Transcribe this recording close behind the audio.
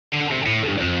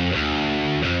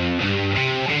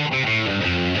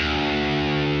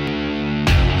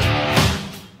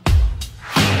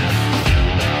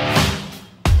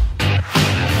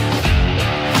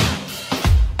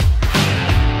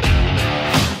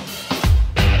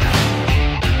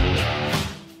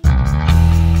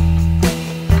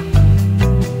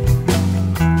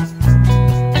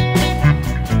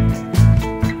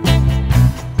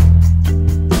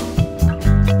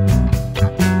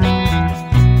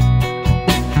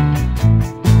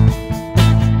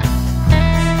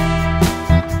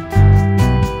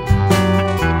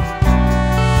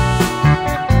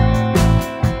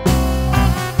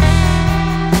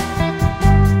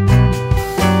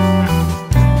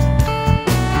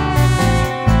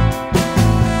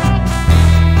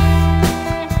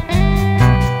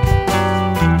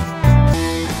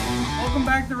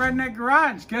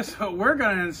guys, guess what we're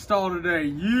gonna install today?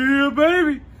 Yeah,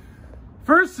 baby!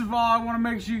 First of all, I want to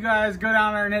make sure you guys go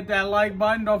down there and hit that like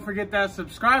button. Don't forget that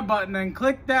subscribe button and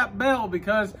click that bell,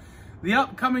 because the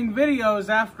upcoming videos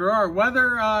after our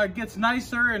weather gets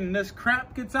nicer and this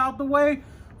crap gets out the way,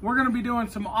 we're gonna be doing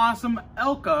some awesome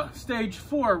Elka Stage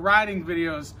 4 riding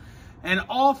videos. And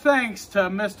all thanks to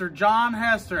Mr. John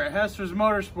Hester at Hester's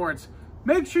Motorsports.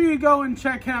 Make sure you go and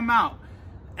check him out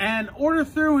and order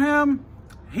through him.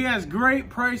 He has great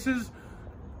prices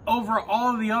over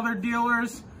all the other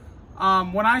dealers.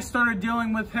 When I started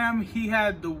dealing with him, he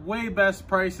had the way best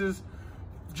prices.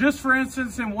 Just for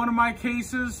instance, in one of my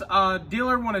cases,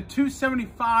 dealer wanted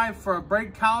 $275 for a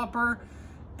brake caliper,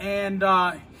 and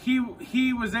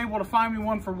he was able to find me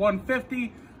one for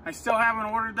 $150. I still haven't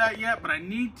ordered that yet, but I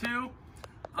need to.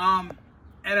 And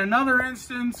another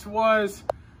instance was,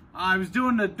 I was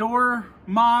doing the door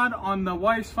mod on the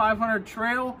wife's 500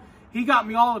 trail. He got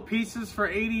me all the pieces for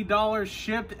 $80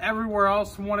 shipped. Everywhere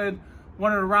else wanted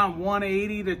around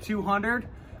 $180 to $200.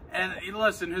 And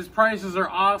listen, his prices are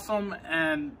awesome,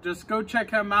 and just go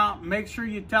check him out. Make sure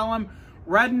you tell him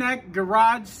Redneck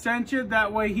Garage sent you.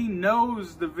 That way he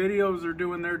knows the videos are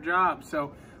doing their job.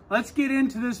 So let's get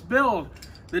into this build.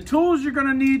 The tools you're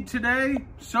gonna need today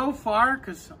so far,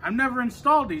 because I've never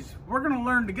installed these, we're gonna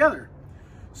learn together.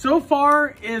 So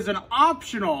far is an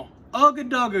optional Ugga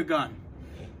Dugga gun.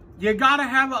 You gotta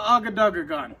have an Ugga Dugga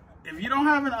gun. If you don't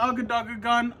have an Ugga Dugga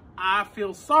gun, I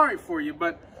feel sorry for you,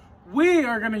 but we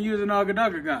are gonna use an Ugga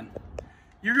Dugga gun.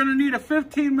 You're gonna need a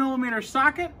 15mm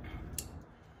socket,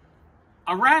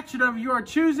 a ratchet of your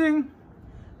choosing,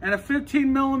 and a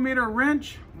 15mm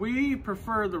wrench. We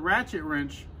prefer the ratchet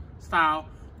wrench style,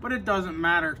 but it doesn't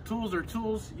matter. Tools are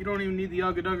tools. You don't even need the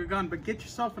Ugga Dugga gun, but get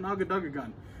yourself an Ugga Dugga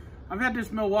gun. I've had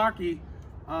this Milwaukee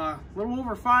a little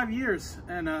over 5 years,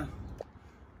 and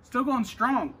still going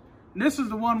strong. And this is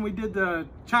the one we did the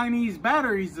Chinese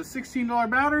batteries, the $16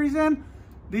 batteries in.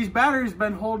 These batteries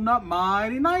been holding up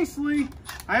mighty nicely.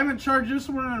 I haven't charged this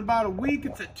one in about a week.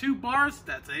 It's at 2 bars.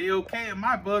 That's a-okay in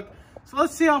my book. So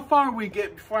let's see how far we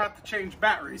get before I have to change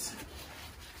batteries.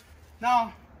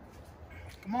 Now,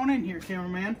 come on in here,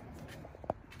 cameraman.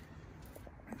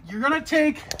 You're gonna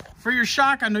take, for your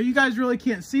shock, I know you guys really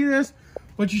can't see this,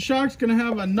 but your shock's gonna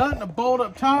have a nut and a bolt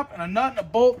up top and a nut and a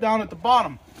bolt down at the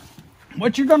bottom.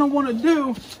 What you're gonna wanna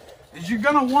do is you're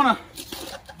gonna wanna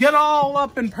get all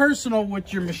up and personal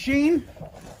with your machine,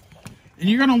 and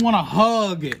you're gonna wanna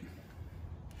hug it.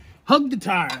 Hug the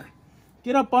tire.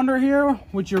 Get up under here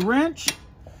with your wrench.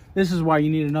 This is why you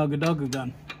need an Ugga Dugga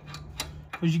gun.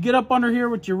 As you get up under here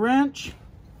with your wrench,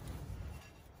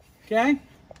 okay?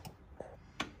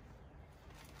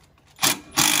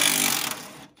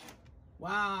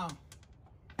 Wow.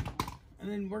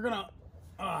 And then we're gonna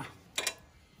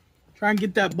try and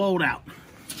get that bolt out.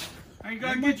 Now you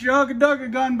gotta get your Ugga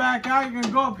Dugga gun back out. You're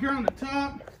gonna go up here on the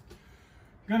top.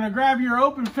 Gonna grab your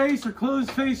open face or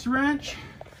closed face wrench.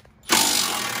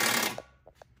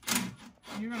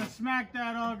 You're gonna smack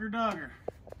that Ugga Dugga.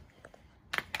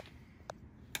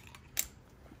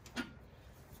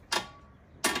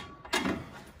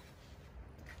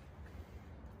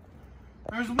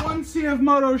 There's one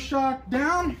CFMOTO shock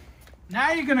down.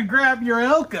 Now you're gonna grab your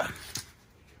Elka.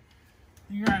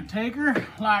 You're gonna take her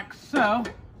like so.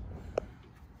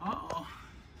 Uh-oh.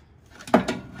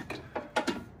 What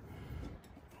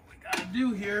we gotta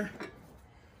do here.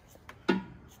 So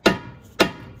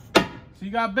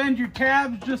you gotta bend your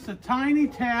tabs just a tiny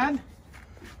tad.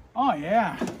 Oh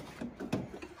yeah.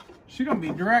 She's gonna be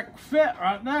direct fit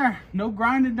right there. No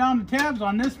grinding down the tabs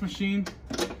on this machine.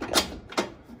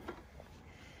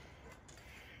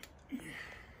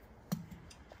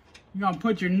 You're gonna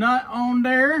put your nut on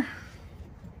there.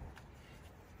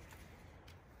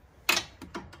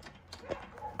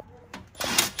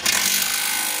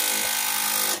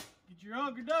 Get your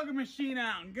Ugga Dugga machine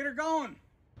out and get her going.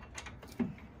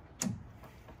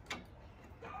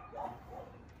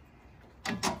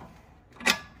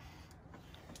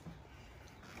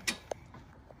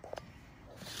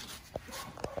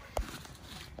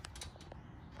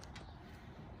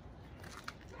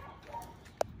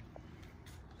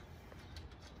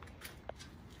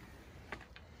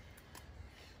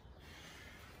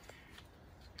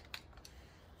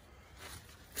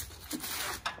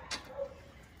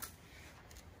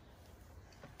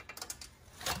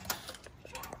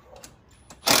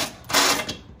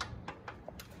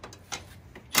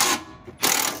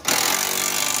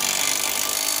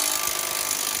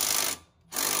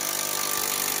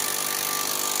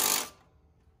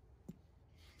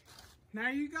 Now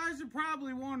you guys are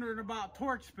probably wondering about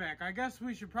torque spec. I guess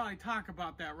we should probably talk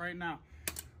about that right now.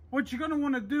 what you're gonna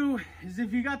want to do is,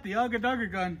 if you got the Ugga Dugga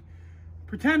gun,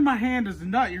 pretend my hand is the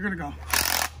nut. You're gonna go,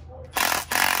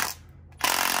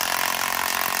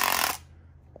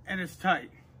 and it's tight.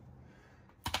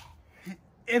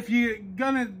 If you're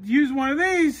gonna use one of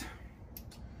these,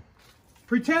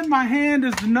 pretend my hand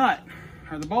is the nut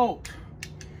or the bolt.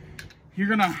 You're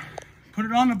gonna put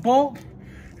it on the bolt,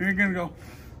 and you're gonna go,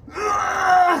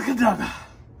 Ugga Dugga,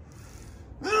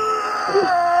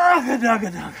 Ugga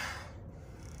Dugga Dugga,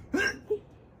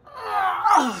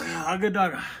 Ugga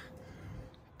Dugga.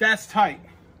 That's tight.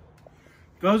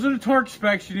 Those are the torque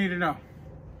specs you need to know.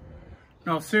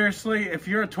 No, seriously, if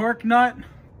you're a torque nut,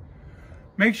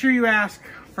 make sure you ask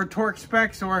for torque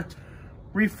specs or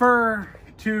refer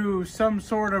to some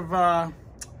sort of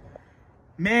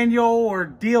manual or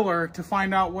dealer to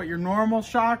find out what your normal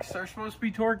shocks are supposed to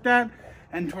be torqued at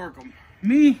and torque them.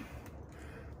 Me,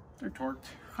 they're torqued.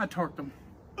 I torqued them.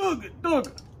 Ugga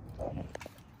Dugga.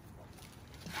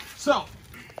 So,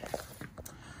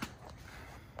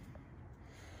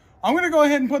 I'm going to go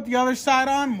ahead and put the other side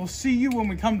on. We'll see you when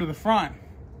we come to the front.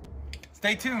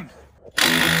 Stay tuned.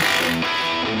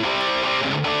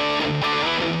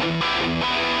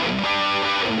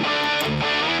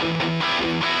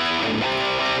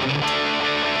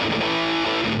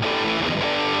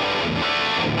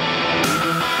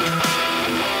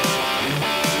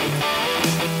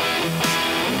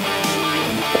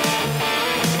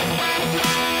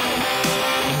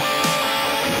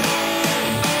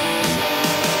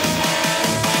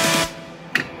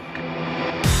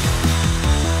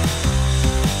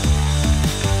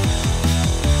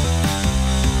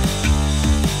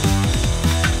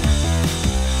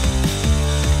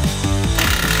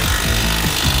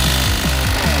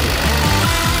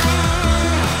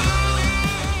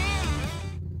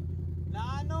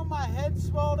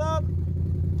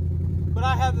 But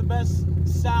I have the best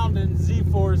sounding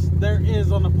Z-Force there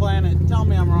is on the planet. Tell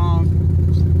me I'm wrong.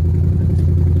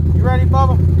 You ready,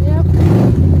 Bubba? Yep.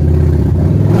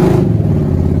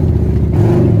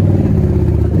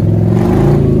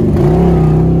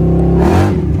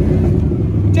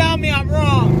 Tell me I'm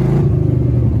wrong.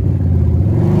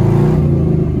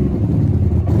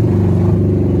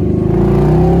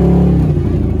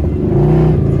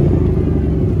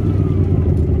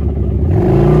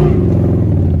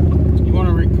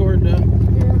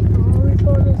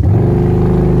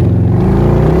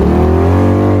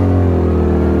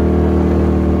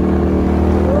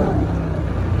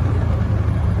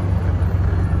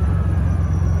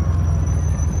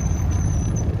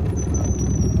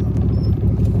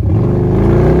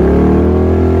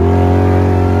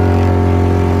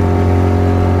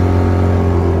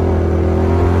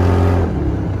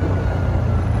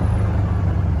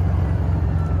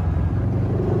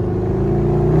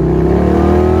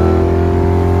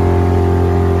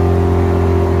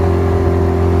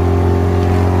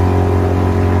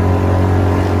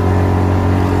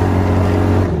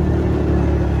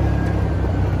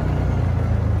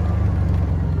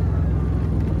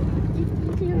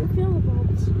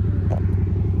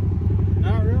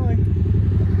 Not really.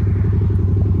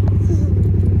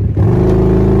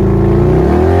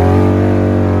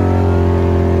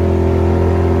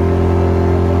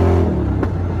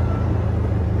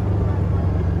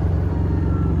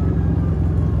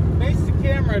 Face the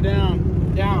camera down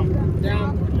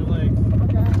towards your legs.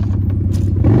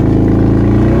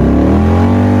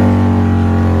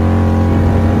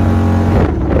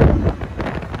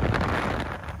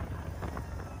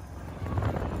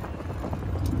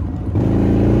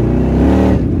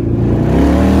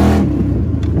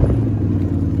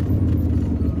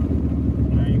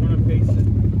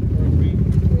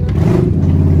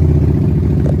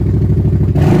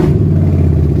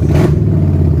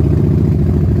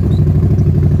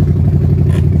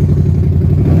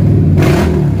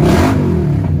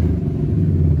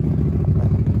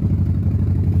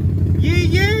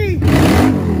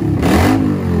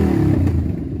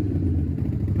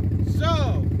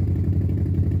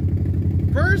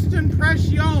 First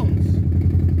impressions.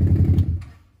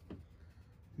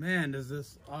 Man, does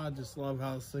this, I just love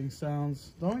how this thing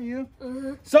sounds, don't you?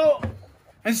 Mm-hmm. So,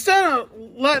 instead of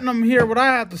letting them hear what I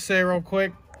have to say real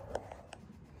quick,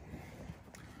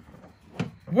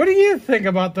 what do you think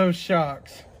about those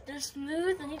shocks? They're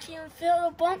smooth and you can't even feel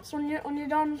the bumps when you're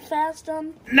done fast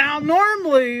on. Now,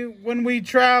 normally when we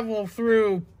travel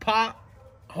through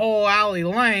Pothole Alley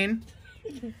Lane,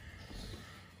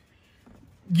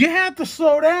 you have to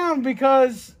slow down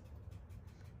because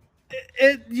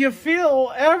you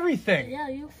feel everything. Yeah,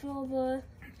 you feel the...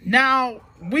 Now,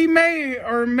 we may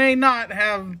or may not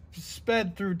have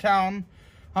sped through town.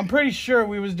 I'm pretty sure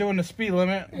we was doing the speed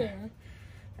limit. Yeah.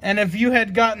 And if you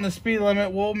had gotten the speed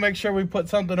limit, we'll make sure we put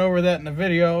something over that in the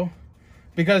video.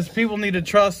 Because people need to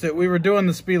trust it. We were doing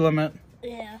the speed limit.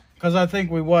 Yeah. Because I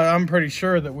think we was. I'm pretty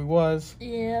sure that we was.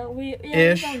 Yeah, we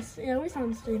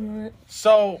sound speed limit.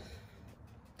 So,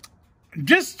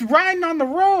 just riding on the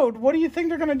road, what do you think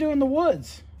they're going to do in the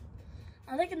woods?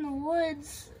 I think in the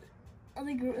woods, I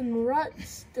think in the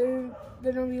ruts, they're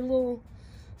going to be a little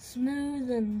smooth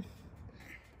and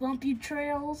bumpy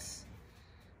trails.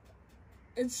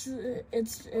 It's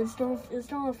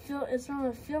gonna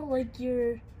feel like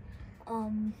you're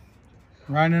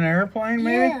riding an airplane,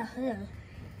 maybe? Yeah.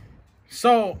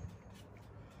 So,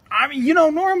 I mean, you know,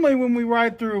 normally when we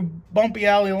ride through bumpy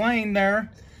alley lane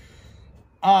there,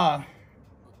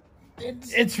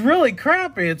 it's really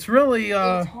crappy. It's really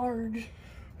it's hard.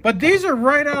 But these are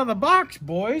right out of the box,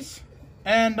 boys.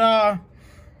 And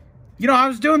you know, I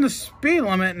was doing the speed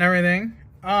limit and everything.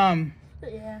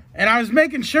 Yeah. And I was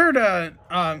making sure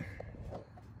to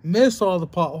miss all the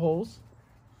potholes.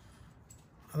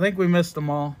 I think we missed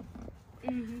them all.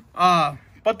 Mm-hmm.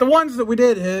 But the ones that we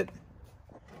did hit,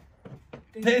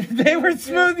 they were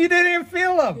smooth. You didn't even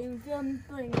feel them. Didn't feel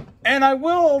anything. And I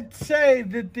will say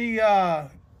that the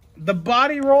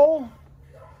body roll,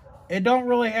 it don't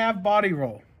really have body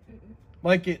roll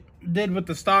like it did with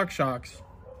the stock shocks,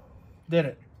 did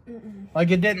it?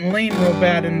 Like it didn't lean real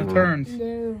bad in the turns.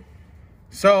 No.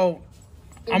 So,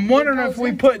 I'm wondering if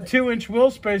we put 2-inch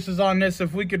wheel spaces on this,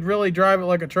 if we could really drive it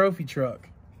like a trophy truck.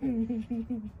 I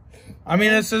mean,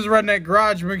 this is Redneck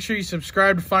Garage. Make sure you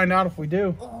subscribe to find out if we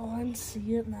do. Oh, I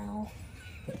see it now.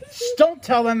 Don't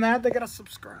tell them that. They got to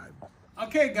subscribe.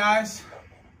 Okay, guys.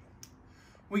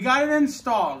 We got it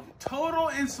installed. Total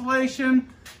installation,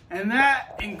 and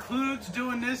that includes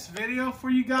doing this video for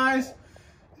you guys.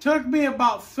 Took me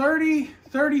about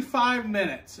 35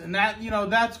 minutes, and that, you know,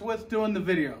 that's with doing the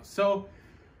video. So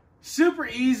super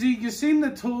easy. You've seen the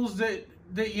tools that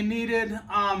you needed.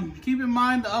 Keep in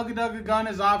mind the Ugga Dugga gun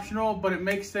is optional, but it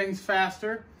makes things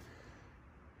faster.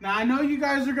 Now I know you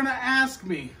guys are gonna ask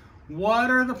me, what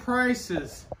are the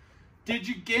prices? Did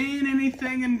you gain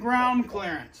anything in ground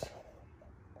clearance?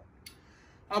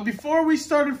 Before we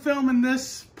started filming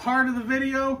this part of the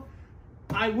video,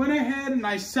 I went ahead and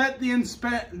I set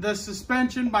the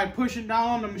suspension by pushing down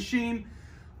on the machine.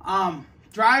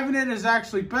 Driving it is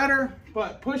actually better,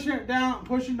 but pushing down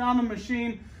the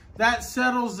machine, that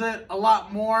settles it a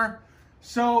lot more.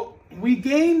 So we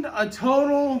gained a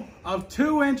total of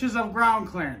 2 inches of ground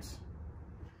clearance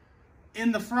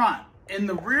in the front. In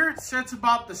the rear, it sits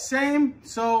about the same,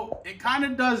 so it kind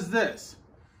of does this.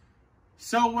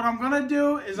 So what I'm going to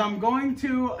do is I'm going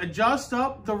to adjust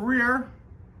up the rear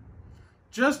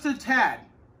just a tad.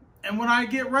 And when I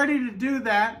get ready to do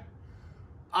that,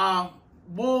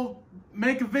 we'll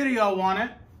make a video on it.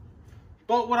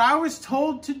 But what I was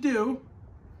told to do,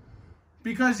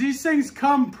 because these things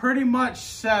come pretty much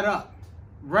set up,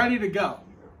 ready to go.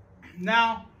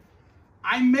 Now,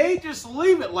 I may just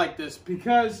leave it like this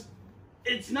because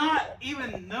it's not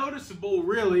even noticeable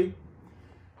really.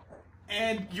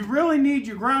 And you really need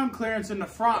your ground clearance in the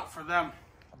front for them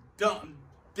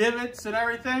divots and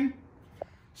everything.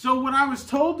 So what I was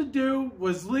told to do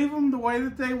was leave them the way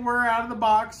that they were out of the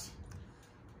box,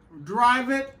 drive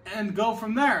it, and go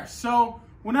from there. So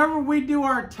whenever we do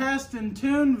our test and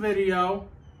tune video,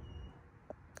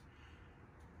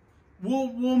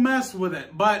 we'll mess with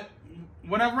it. But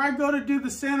whenever I go to do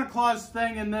the Santa Claus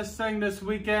thing and this thing this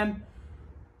weekend,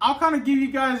 I'll kind of give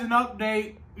you guys an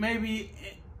update, maybe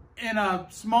in a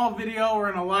small video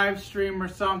or in a live stream or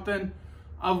something,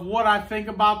 of what I think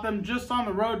about them just on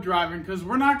the road driving, because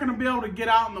we're not going to be able to get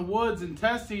out in the woods and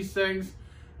test these things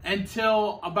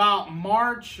until about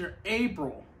March or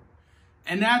April.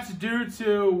 And that's due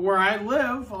to where I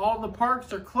live, all the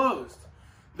parks are closed.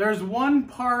 There's one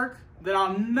park that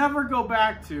I'll never go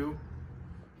back to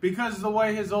because of the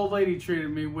way his old lady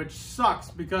treated me, which sucks,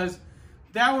 because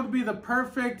that would be the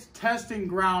perfect testing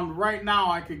ground right now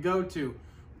I could go to.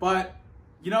 But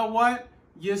you know what?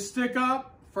 You stick up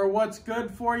for what's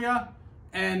good for you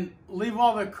and leave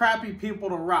all the crappy people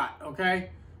to rot, okay?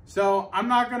 So I'm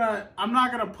not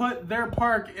gonna put their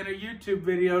park in a YouTube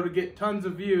video to get tons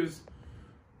of views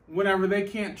whenever they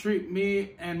can't treat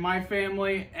me and my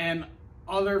family and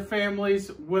other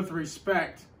families with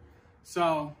respect.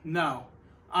 So no.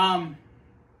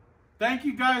 Thank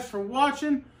you guys for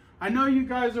watching. I know you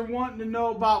guys are wanting to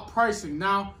know about pricing.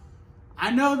 Now, I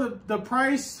know the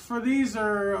price for these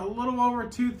are a little over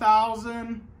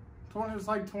 $2,000. It was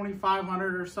like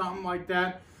 $2,500 or something like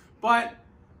that. But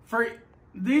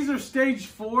these are stage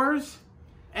 4s,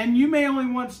 And you may only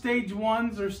want stage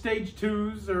 1s or stage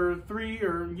 2s or 3,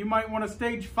 or you might want a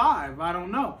stage 5. I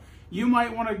don't know. You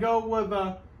might want to go with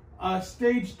a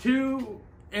stage 2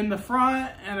 in the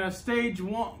front and a stage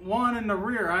 1 in the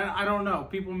rear. I don't know.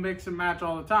 People mix and match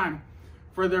all the time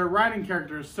for their riding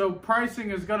characters. So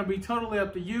pricing is going to be totally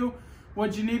up to you.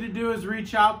 What you need to do is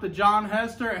reach out to John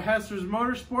Hester at Hester's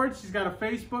Motorsports. He's got a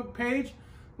Facebook page.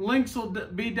 Links will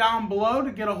be down below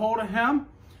to get a hold of him.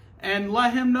 And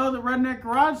let him know that Redneck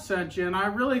Garage sent you. And I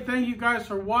really thank you guys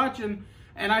for watching.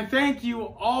 And I thank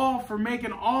you all for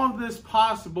making all of this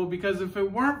possible. Because if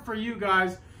it weren't for you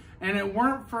guys, and it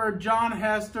weren't for John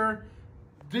Hester,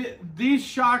 these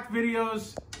shock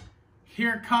videos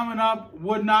here coming up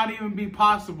would not even be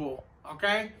possible.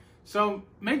 Okay? So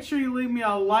make sure you leave me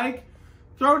a like.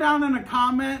 Throw down in a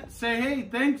comment. Say, hey,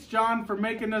 thanks, John, for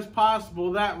making this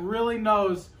possible. That really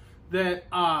knows that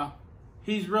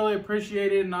he's really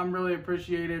appreciated and I'm really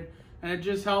appreciated. And it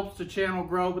just helps the channel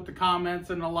grow with the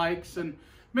comments and the likes. And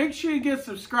make sure you get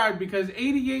subscribed, because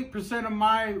 88% of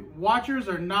my watchers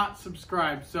are not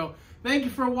subscribed. So thank you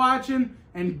for watching,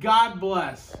 and God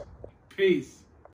bless. Peace.